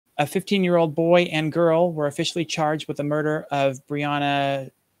A 15-year-old boy and girl were officially charged with the murder of Brianna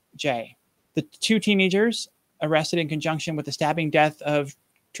Ghey. The two teenagers arrested in conjunction with the stabbing death of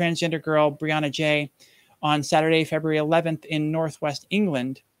transgender girl Brianna Ghey on Saturday, February 11th in Northwest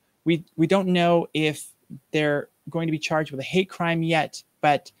England. We don't know if they're going to be charged with a hate crime yet,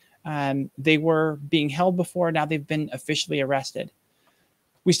 but they were being held before. Now they've been officially arrested.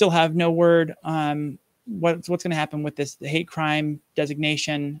 We still have no word on what's going to happen with this hate crime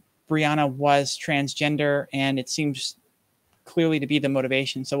designation. Brianna was transgender, and it seems clearly to be the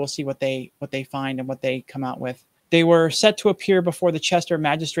motivation. So we'll see what they find and what they come out with. They were set to appear before the Chester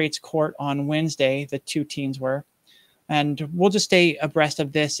Magistrates Court on Wednesday, the two teens were. And we'll just stay abreast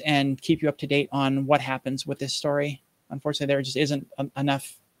of this and keep you up to date on what happens with this story. Unfortunately, there just isn't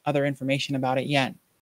enough other information about it yet.